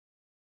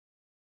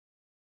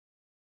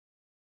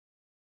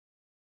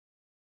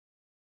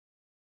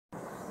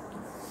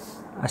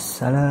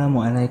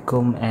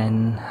Assalamualaikum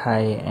and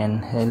hi and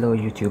hello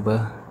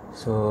YouTuber.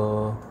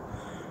 So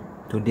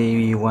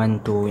today we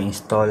want to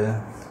install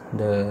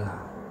the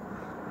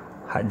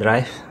hard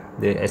drive,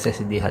 the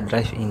SSD hard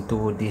drive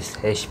into this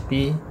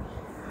HP.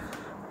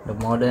 The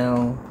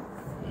model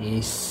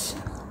is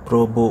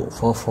Probook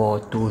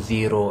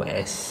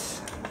 4420S.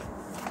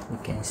 You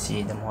can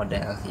see the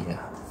model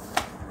here,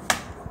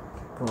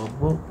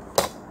 Probook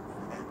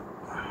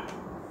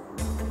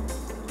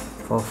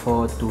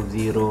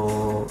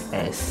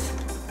 4420S.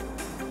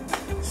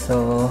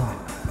 So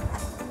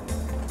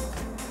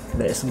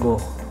let's go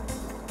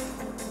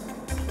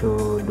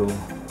to do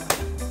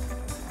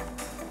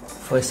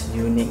first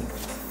unit.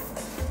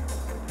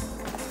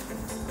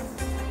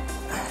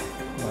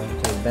 Going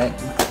to back,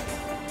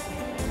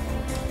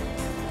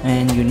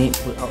 and you need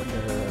to put out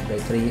the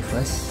battery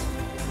first.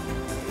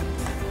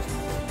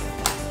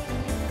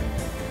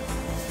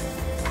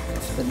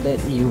 After that,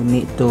 you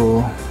need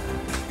to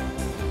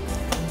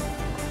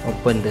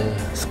open the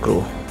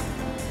screw.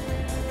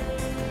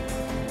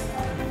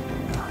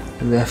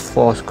 We have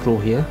 4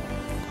 screws here.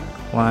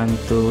 1,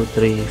 2,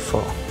 3,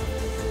 4.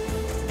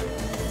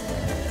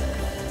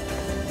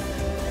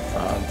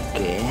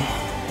 Okay.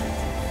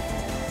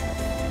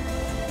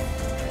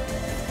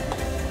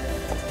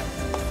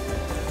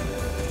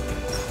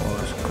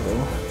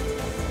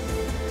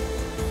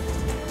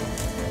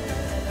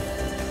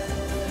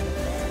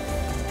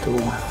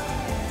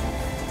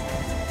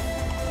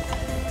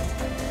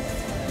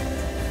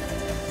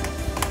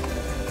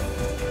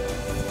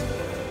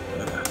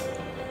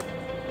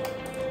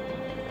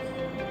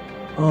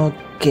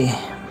 Okay.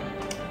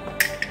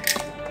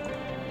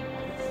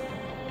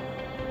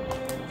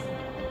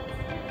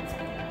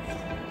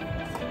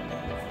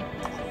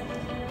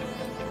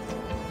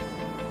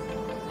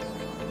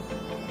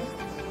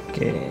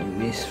 Okay,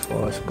 this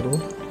 4 screw.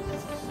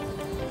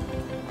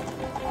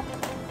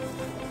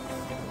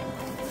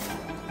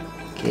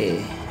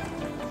 Okay.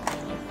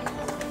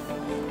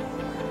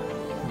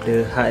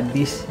 The hard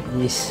disk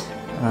is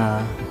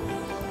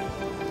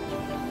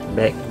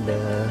back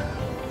the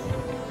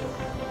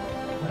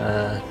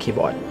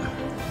keyboard,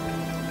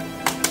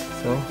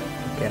 so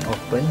you can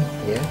open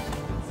here.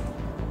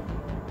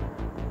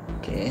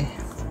 Okay,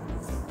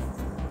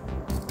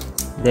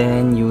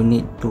 then you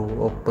need to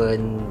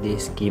open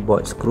this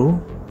keyboard screw.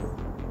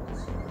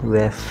 We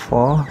have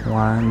 4.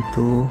 1,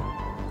 2,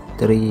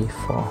 3,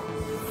 4.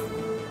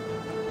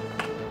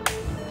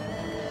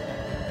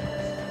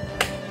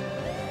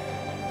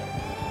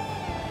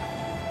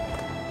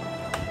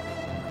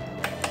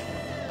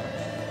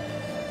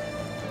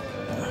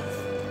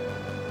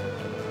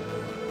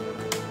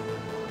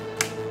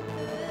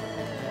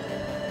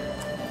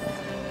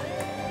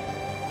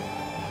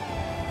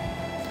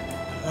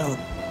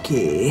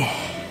 Okay.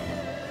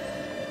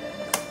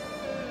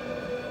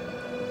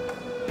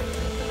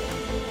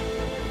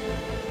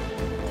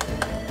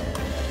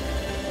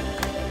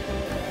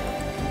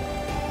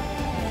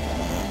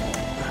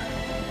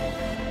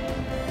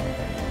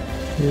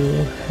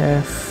 You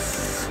have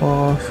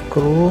 4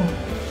 screws.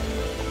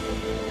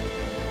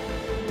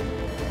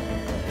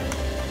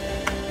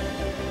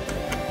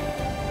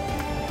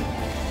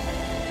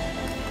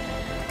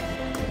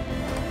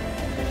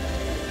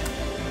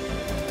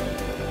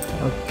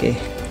 Okay,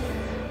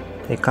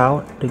 take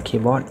out the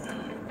keyboard.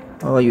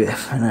 Oh, you have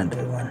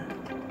another one.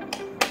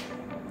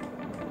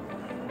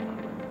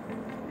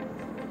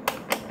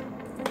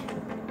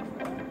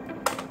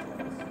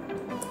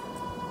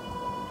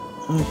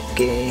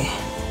 Okay,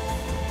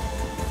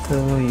 so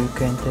you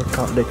can take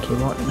out the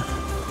keyboard.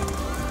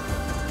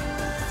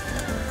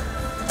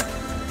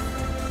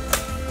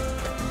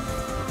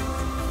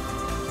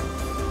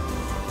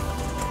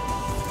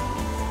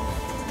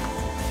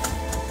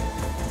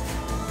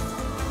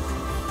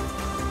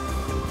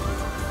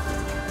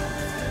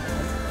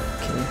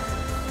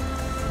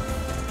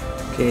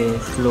 Okay,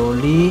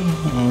 slowly,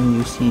 and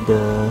you see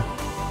the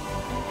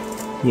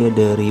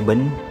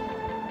ribbon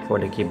for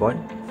the keyboard.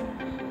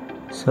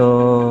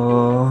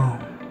 So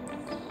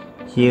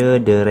here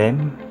the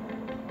RAM,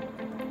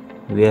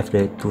 we have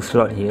the 2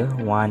 slot here,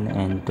 1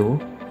 and 2.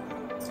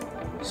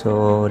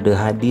 So the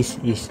hard disk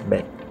is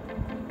back,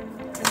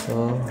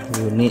 so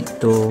you need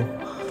to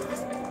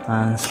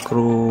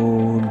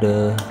unscrew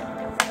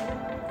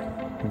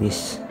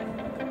this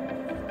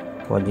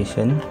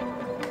position.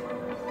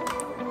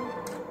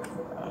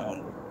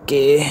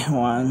 Okay,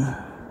 1,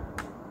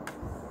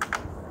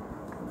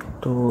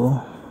 2,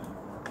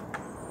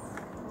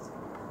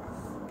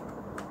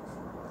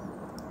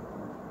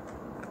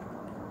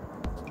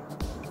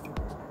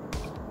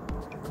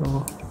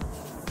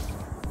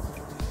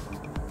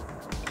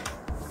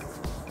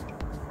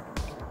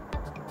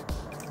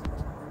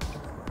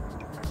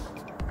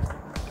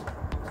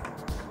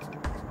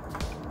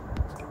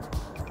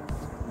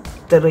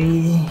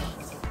 3.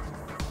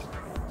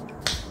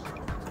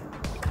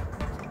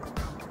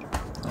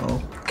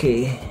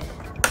 Okay,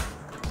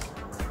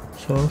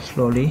 so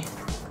slowly.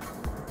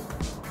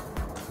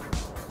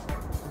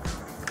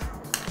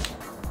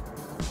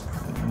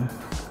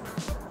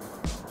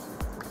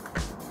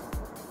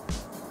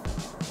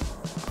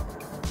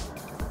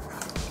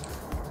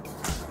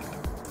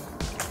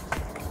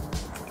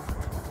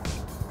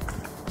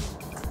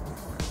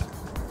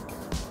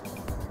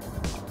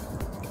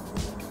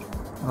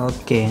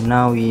 Okay,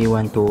 now we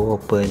want to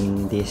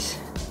open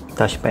this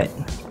touchpad.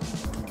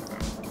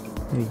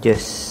 You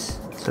just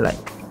slide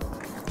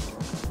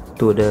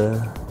to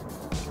the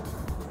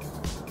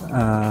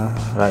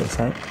right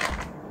side,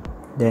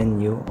 then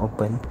you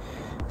open.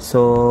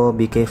 So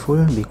be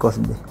careful because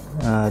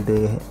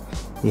they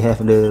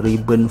have the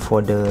ribbon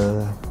for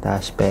the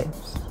touchpad.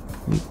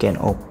 You can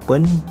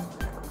open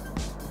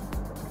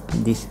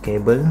this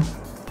cable,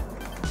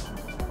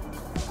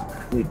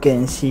 you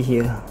can see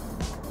here,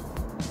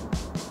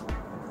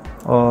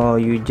 or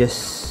you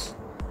just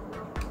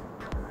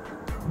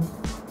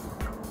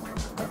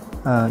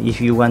if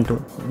you want to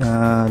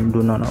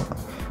do not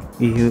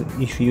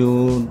if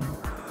you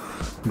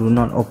do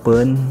not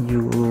open,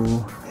 you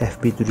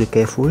have to be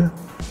careful.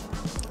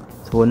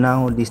 So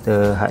now this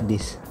the hard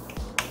disk.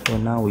 So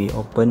now we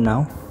open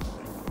now.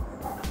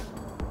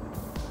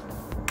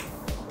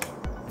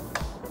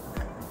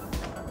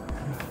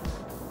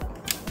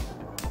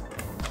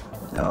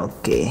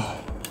 Okay,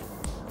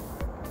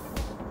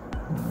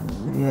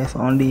 we have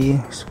only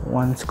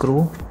one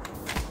screw.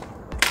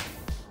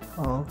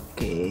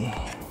 Okay,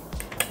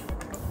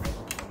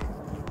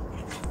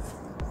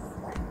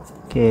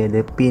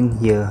 the pin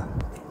here.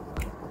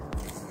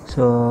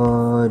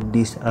 So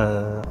this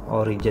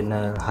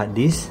original hard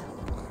disk.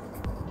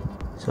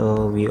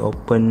 So we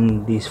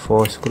open this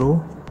 4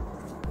 screw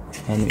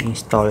and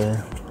install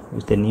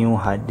with the new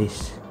hard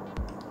disk,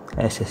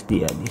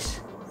 SSD hard disk.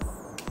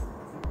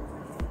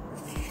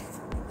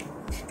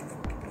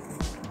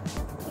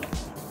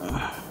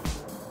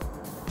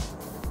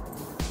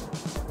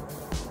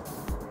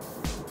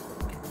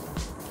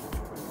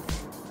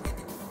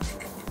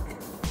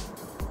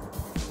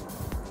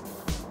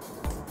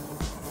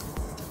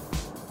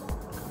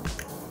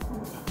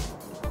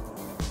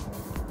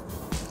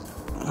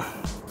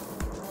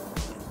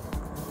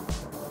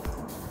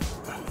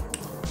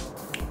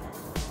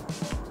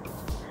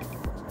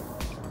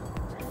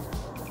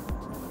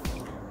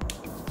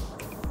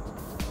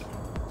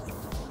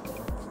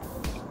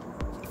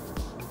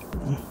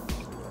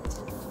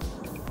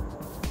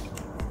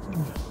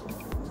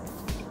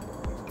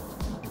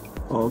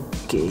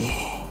 Okay,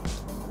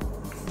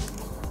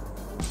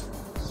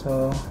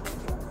 so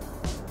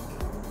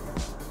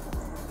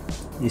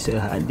this is a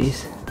hard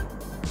disk.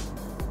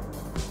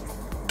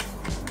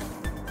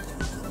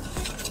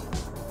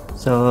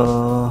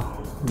 So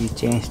we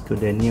change to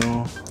the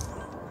new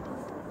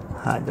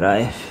hard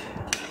drive.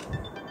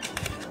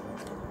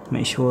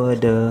 Make sure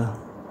the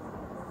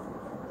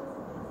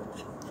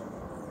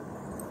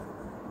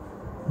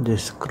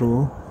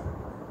screw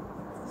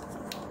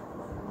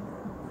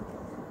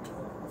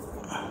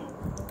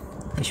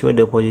make sure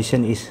the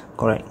position is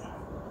correct.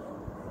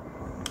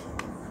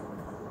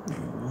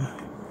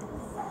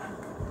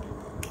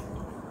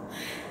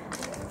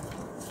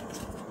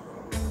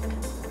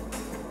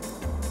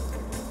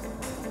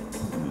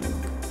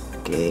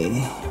 Okay,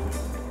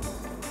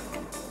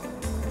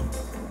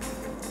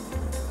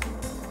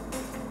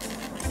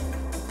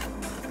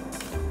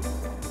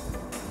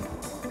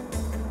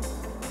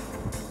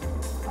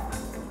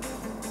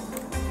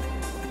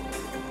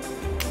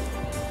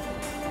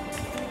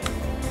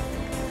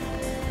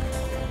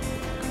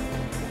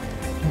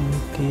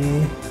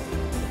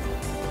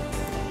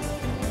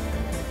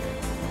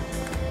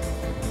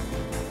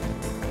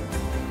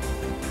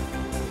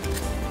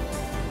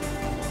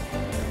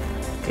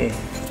 okay.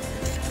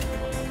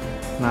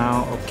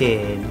 Now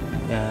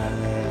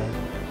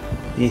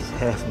this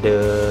have the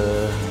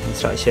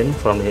instruction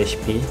from the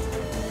HP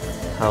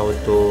how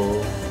to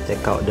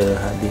take out the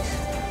hard disk.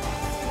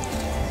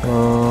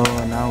 So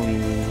now we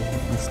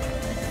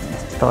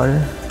install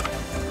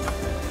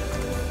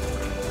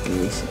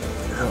this.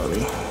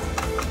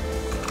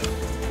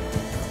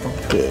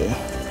 Okay,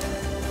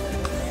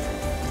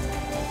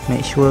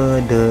 make sure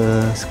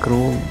the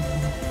screw,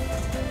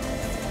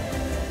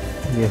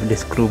 we have the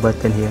screw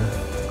button here,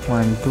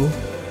 1, 2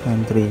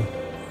 and 3.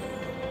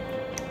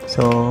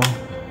 So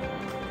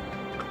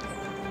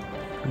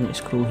need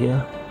screw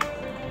here,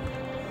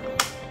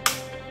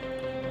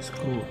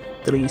 screw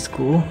 3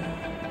 screw.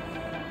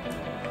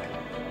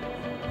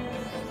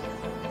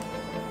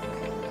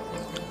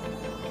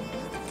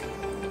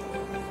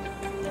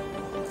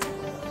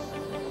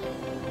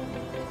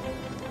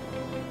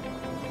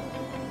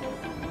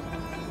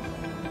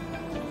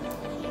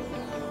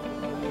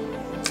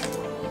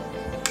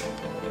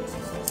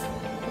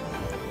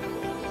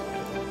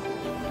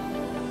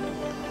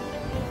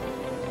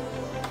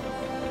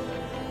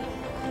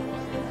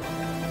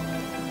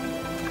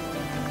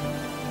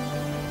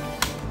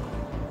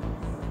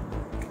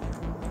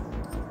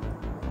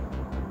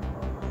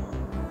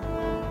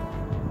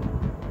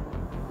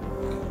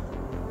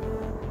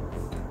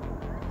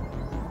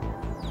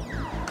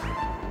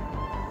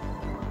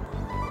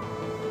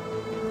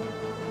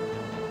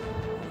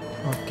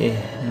 Okay,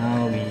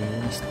 now we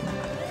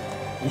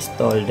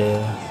install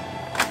the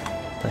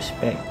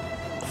touchpad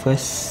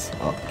first.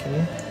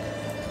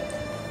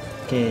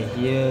 Okay,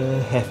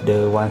 here have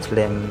the one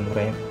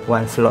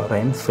slot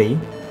RAM free.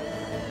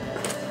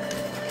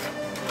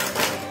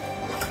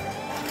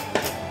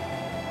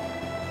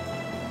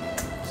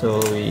 So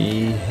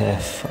we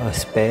have a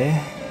spare.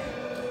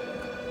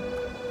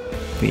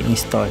 We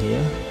install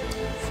here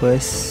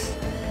first.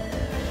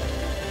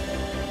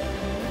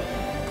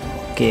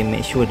 Okay,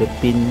 make sure the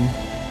pin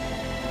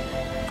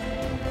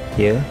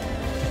here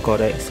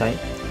correct side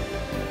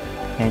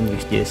and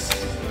use this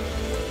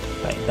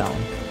right down.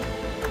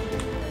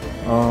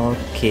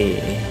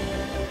 Okay,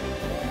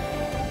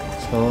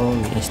 so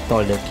we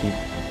install the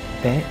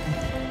keypad.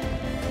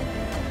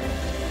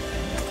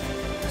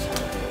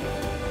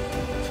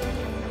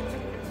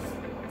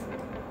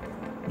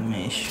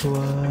 Make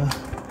sure,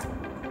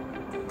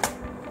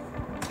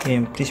 okay,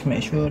 please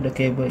make sure the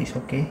cable is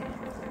okay.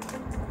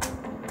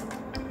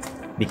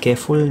 Be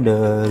careful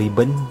the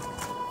ribbon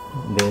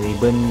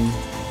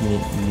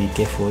need to be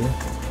careful.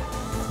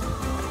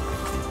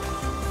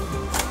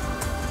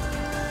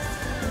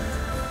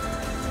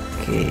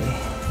 Okay,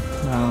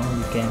 now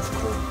you can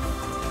screw.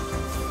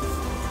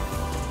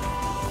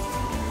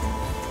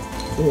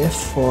 We have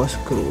 4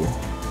 screw.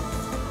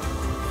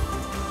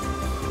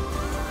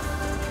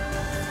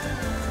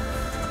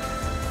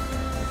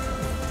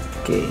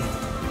 Okay,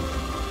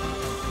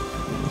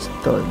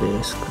 install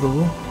the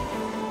screw.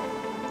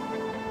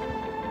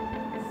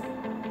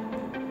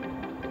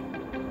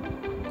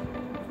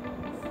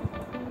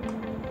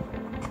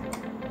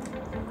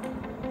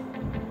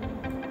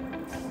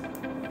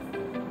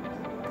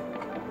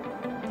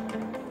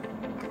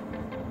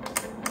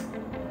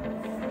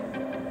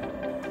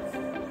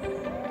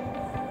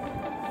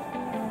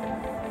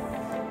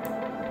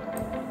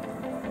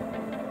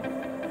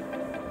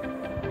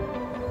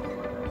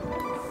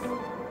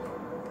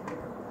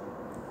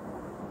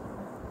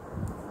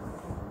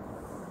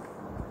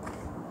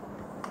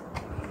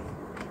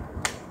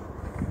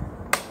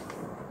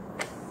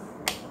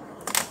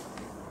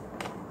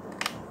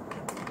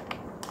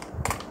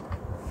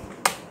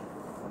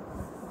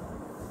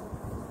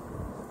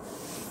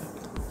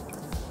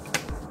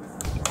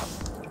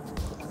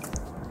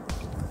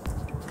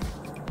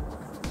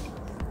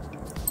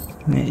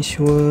 Make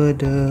sure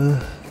the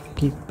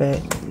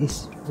keypad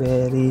is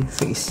very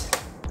fixed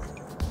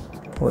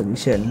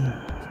position.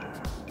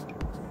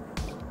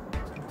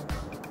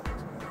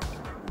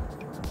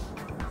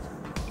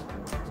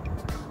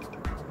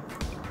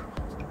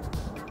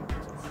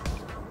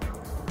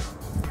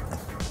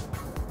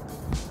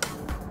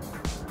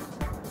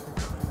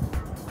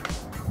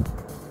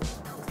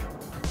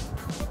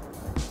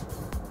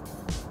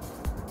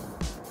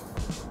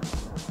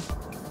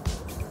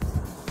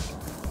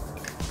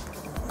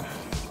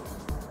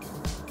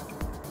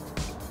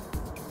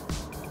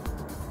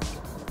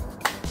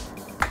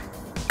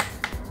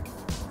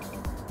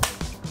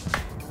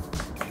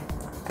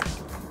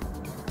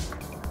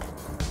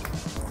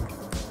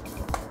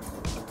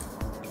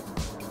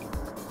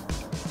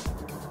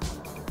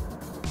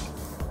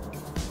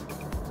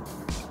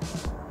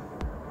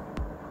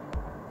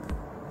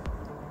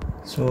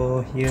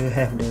 So here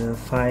have the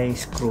 5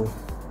 screw.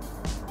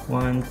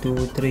 1, 2,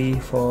 3,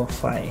 4,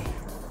 5.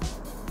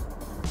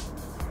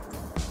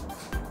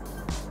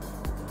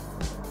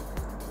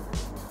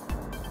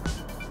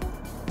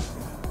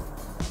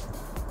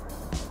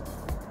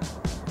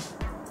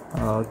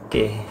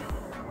 Okay,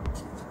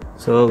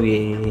 so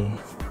we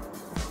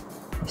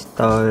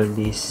install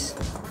this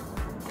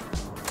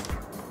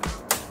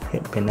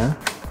head panel.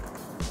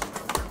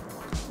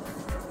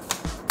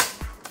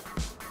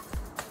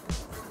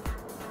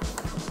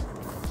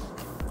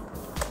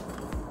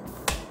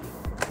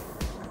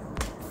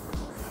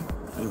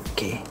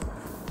 Okay,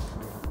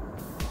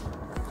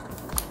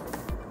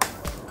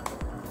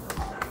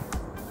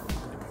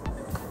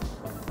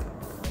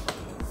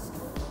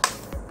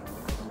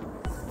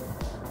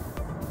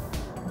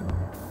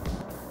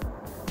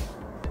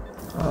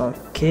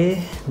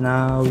 okay,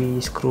 now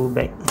we screw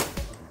back.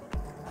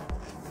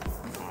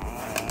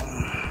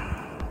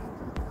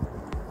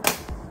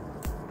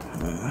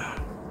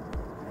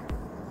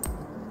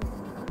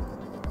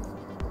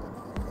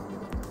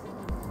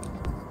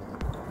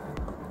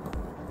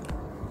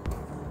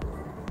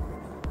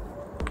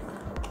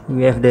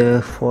 We have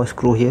the 4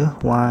 screw here.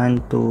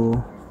 1,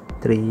 2,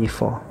 3,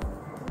 4.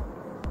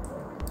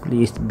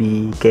 Please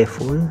be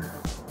careful.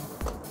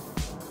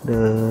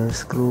 The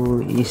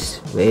screw is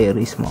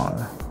very small.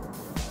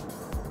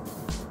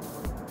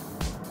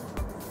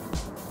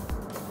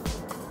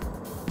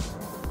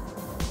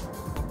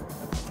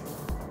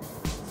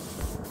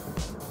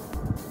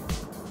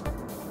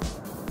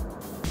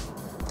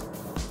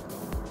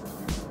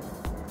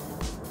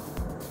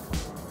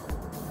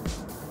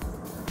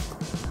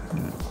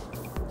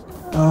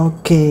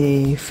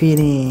 Okay,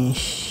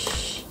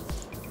 finish.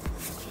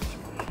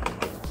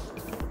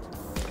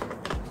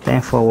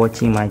 Thanks for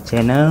watching my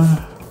channel.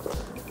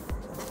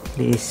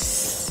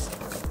 Please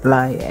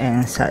like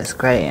and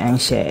subscribe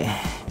and share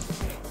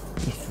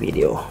this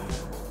video.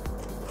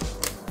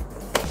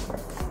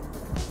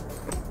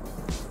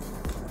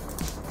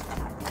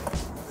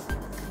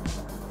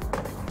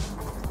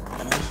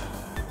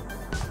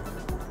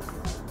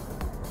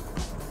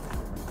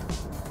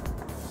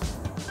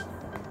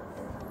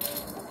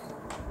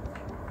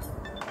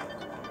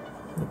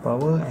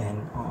 power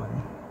and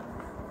on.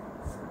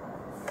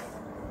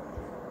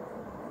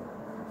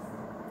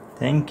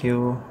 Thank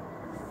you.